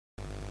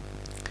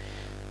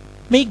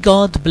May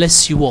God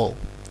bless you all.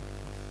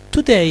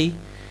 Today,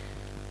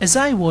 as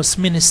I was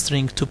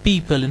ministering to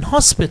people in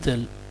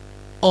hospital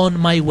on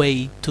my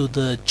way to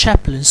the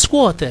chaplain's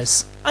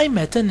quarters, I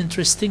met an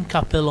interesting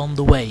couple on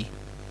the way.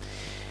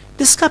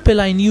 This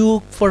couple I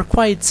knew for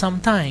quite some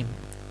time,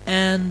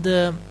 and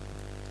a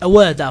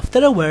word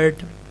after a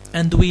word,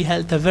 and we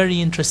held a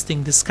very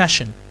interesting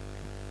discussion.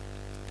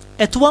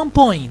 At one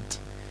point,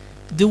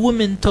 the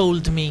woman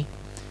told me,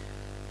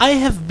 "I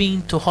have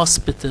been to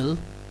hospital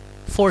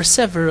for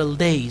several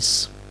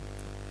days.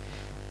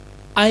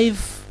 I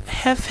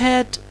have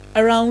had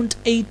around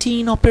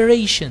 18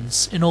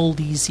 operations in all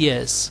these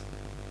years,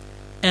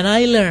 and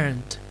I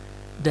learned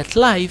that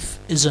life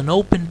is an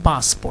open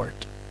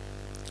passport."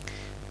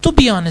 To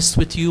be honest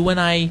with you, when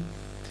I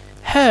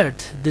heard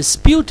this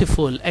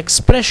beautiful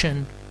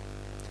expression,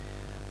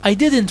 I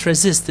didn't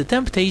resist the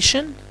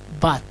temptation,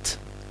 but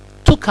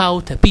took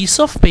out a piece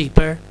of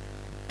paper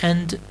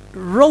and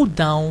wrote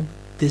down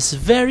this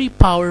very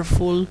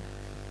powerful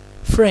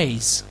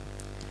phrase: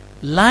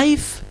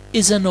 life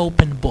is an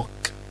open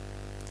book.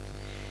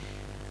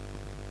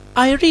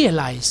 I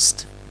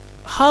realized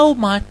how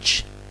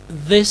much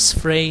this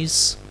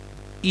phrase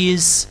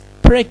is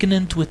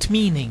pregnant with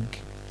meaning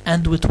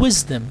and with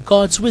wisdom,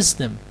 God's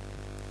wisdom.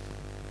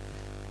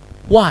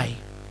 Why?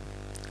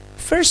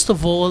 First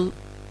of all,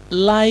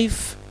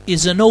 life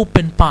is an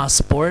open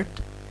passport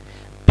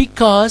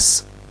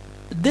because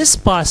this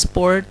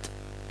passport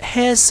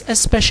has a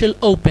special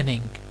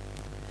opening.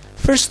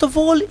 First of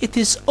all, it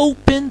is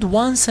opened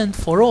once and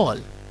for all.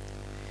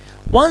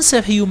 Once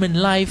a human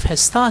life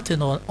has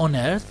started on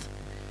earth,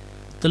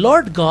 the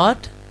Lord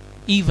God,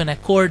 even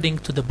according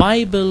to the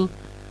Bible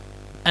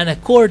and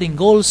according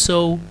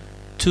also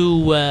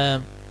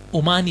to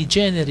Humani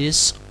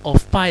Generis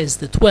of Pius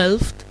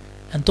XII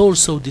and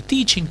also the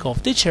teaching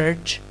of the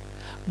Church,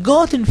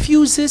 God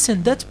infuses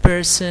in that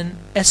person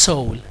a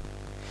soul.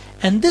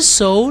 And this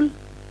soul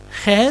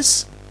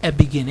has a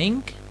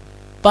beginning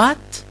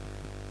but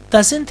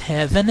doesn't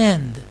have an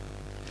end.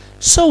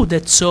 So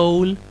that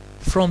soul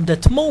from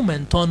that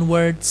moment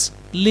onwards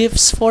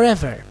lives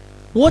forever.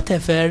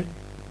 Whatever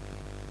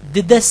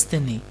the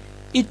destiny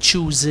it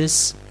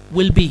chooses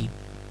will be.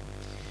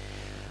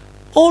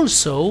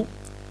 Also,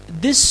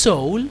 this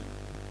soul,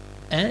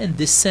 in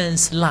this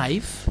sense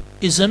life,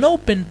 is an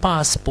open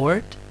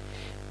passport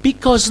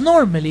because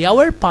normally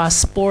our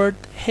passport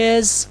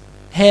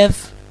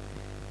have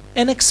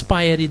an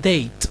expiry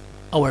date,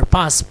 our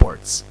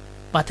passports.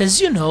 But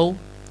as you know,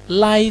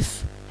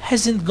 life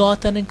hasn't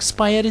got an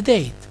expiry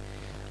date,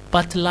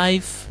 but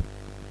life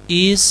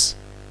is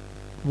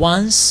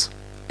once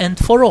and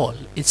for all.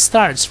 It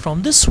starts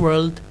from this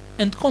world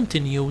and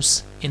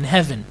continues in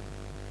heaven.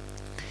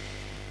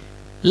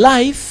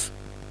 Life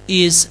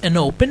is an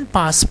open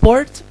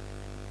passport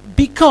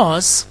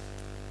because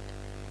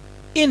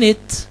in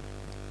it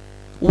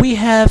we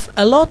have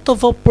a lot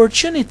of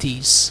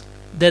opportunities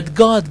that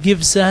God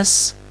gives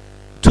us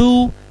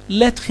to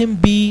let Him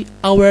be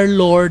our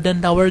Lord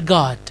and our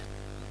God.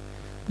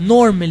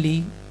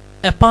 Normally,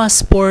 a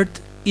passport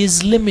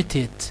is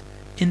limited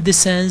in the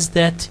sense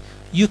that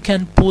you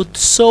can put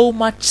so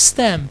much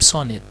stamps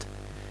on it.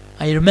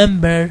 I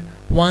remember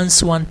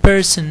once one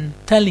person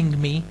telling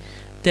me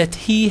that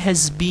he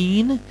has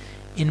been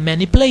in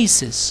many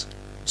places,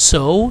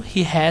 so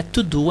he had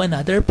to do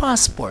another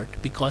passport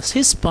because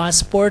his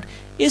passport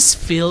is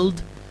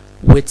filled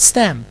with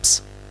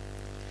stamps.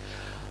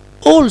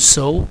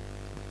 Also,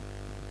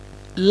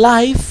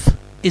 life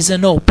is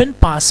an open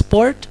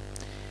passport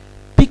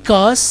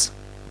because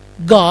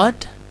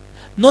God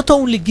not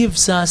only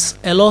gives us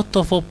a lot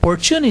of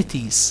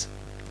opportunities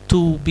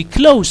to be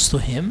close to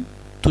Him,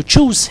 to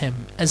choose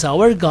Him as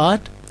our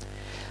God,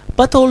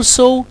 but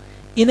also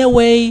in a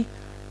way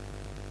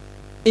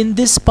in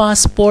this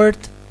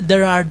passport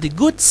there are the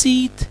good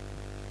seed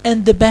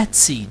and the bad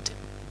seed.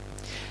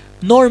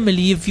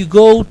 Normally, if you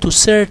go to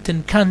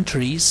certain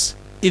countries,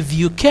 if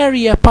you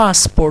carry a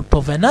passport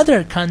of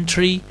another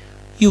country,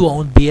 you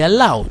won't be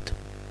allowed.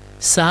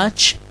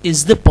 Such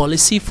is the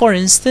policy, for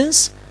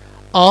instance,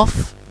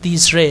 of the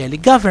Israeli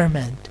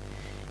government.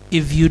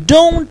 If you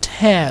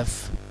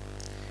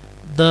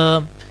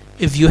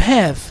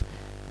have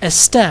a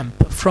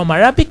stamp from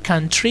Arabic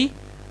country,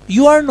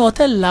 you are not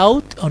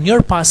allowed on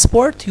your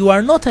passport, you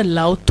are not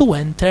allowed to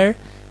enter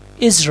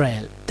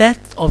Israel. That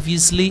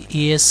obviously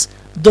is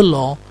the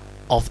law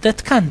of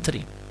that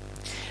country.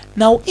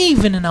 Now,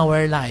 even in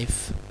our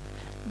life,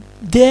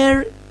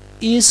 there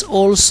is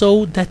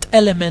also that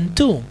element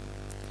too.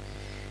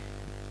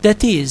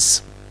 That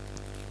is,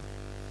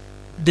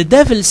 the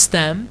devil's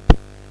stamp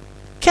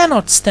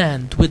cannot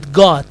stand with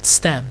God's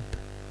stamp,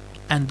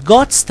 and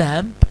God's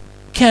stamp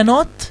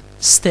cannot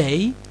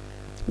stay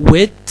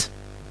with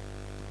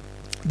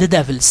the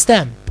devil's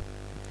stamp.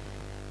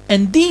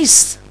 And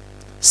these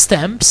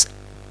stamps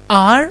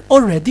are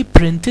already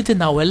printed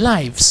in our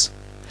lives.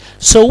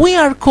 So we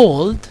are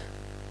called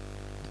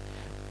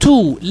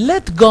to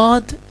let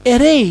God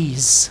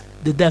erase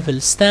the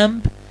devil's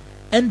stamp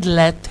and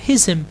let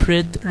His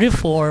imprint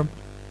reform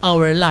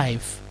our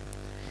life.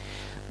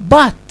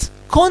 But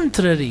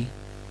contrary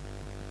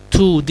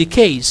to the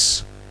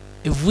case,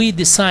 if we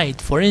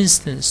decide, for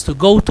instance, to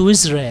go to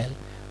Israel,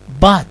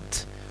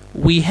 but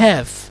we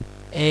have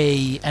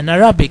an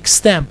Arabic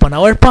stamp on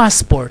our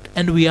passport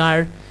and we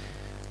are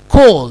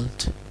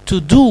called to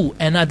do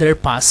another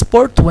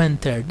passport to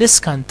enter this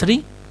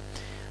country,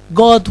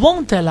 God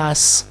won't tell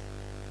us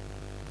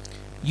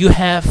you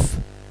have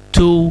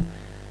to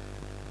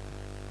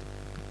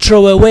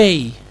throw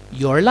away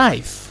your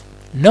life.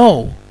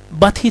 No,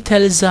 but He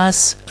tells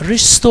us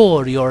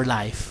restore your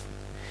life.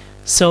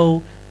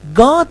 So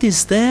God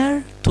is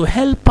there to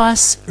help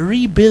us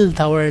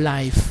rebuild our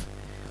life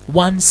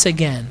once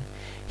again.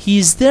 He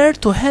is there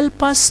to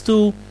help us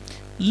to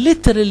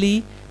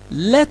literally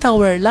let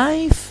our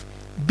life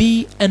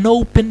be an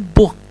open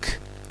book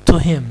to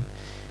Him,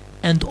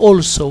 and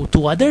also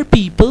to other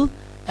people,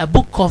 a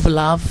book of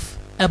love,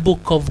 a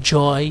book of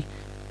joy,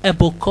 a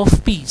book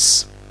of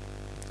peace.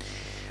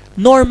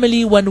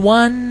 Normally, when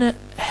one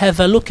have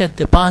a look at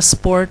the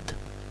passport,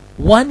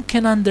 one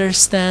can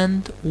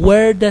understand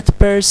where that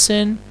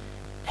person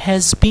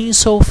has been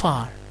so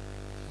far,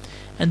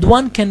 and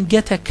one can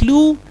get a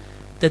clue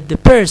that the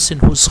person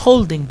who's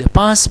holding the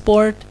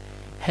passport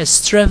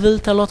has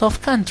traveled a lot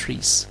of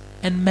countries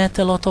and met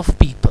a lot of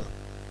people.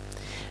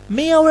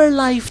 May our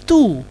life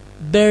too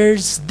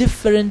bears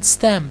different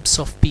stamps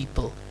of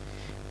people.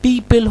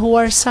 People who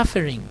are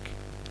suffering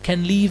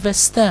can leave a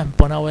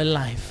stamp on our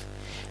life.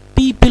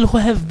 People who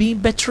have been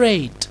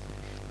betrayed,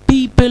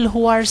 people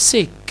who are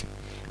sick,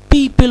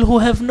 people who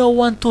have no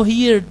one to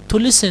hear, to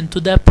listen to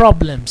their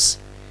problems,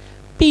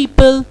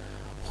 people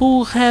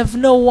who have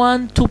no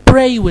one to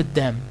pray with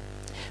them,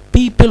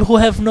 people who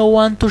have no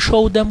one to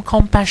show them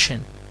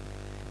compassion,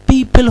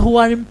 people who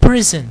are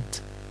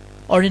imprisoned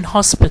or in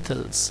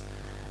hospitals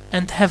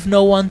and have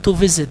no one to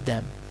visit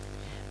them.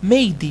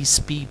 May these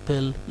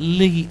people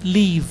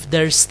leave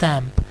their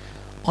stamp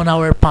on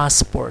our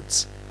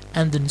passports,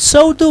 and in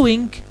so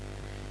doing,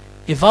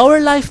 if our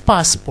life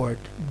passport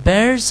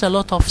bears a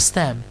lot of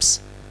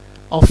stamps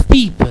of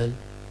people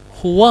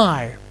who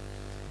are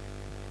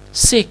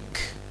sick,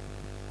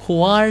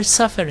 who are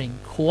suffering,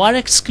 who are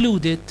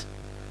excluded,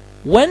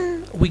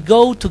 when we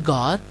go to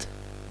God,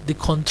 the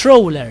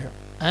controller,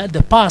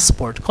 the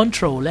passport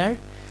controller,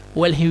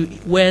 when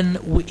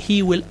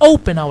he will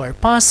open our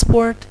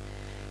passport,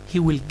 he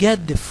will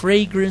get the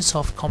fragrance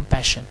of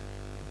compassion.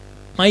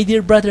 My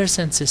dear brothers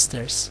and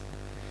sisters,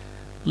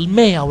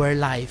 may our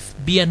life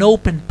be an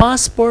open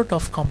passport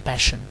of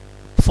compassion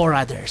for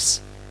others,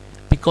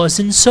 because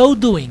in so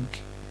doing,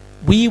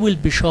 we will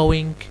be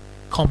showing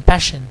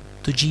compassion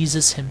to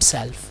Jesus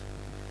Himself,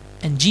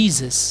 and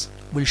Jesus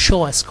will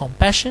show us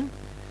compassion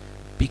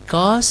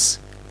because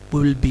we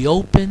will be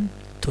open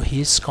to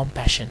His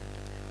compassion,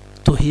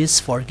 to His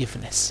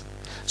forgiveness.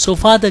 So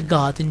Father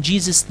God, in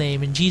Jesus'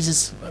 name, in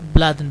Jesus'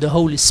 blood and the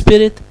Holy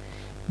Spirit,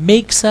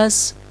 make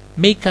us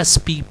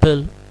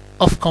people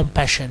of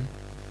compassion,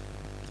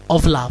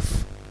 of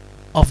love,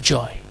 of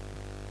joy.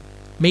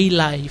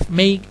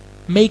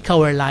 Make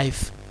our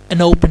life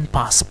an open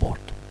passport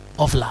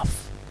of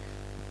love.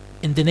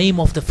 In the name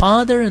of the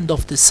Father, and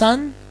of the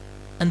Son,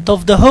 and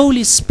of the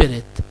Holy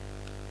Spirit.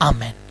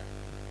 Amen.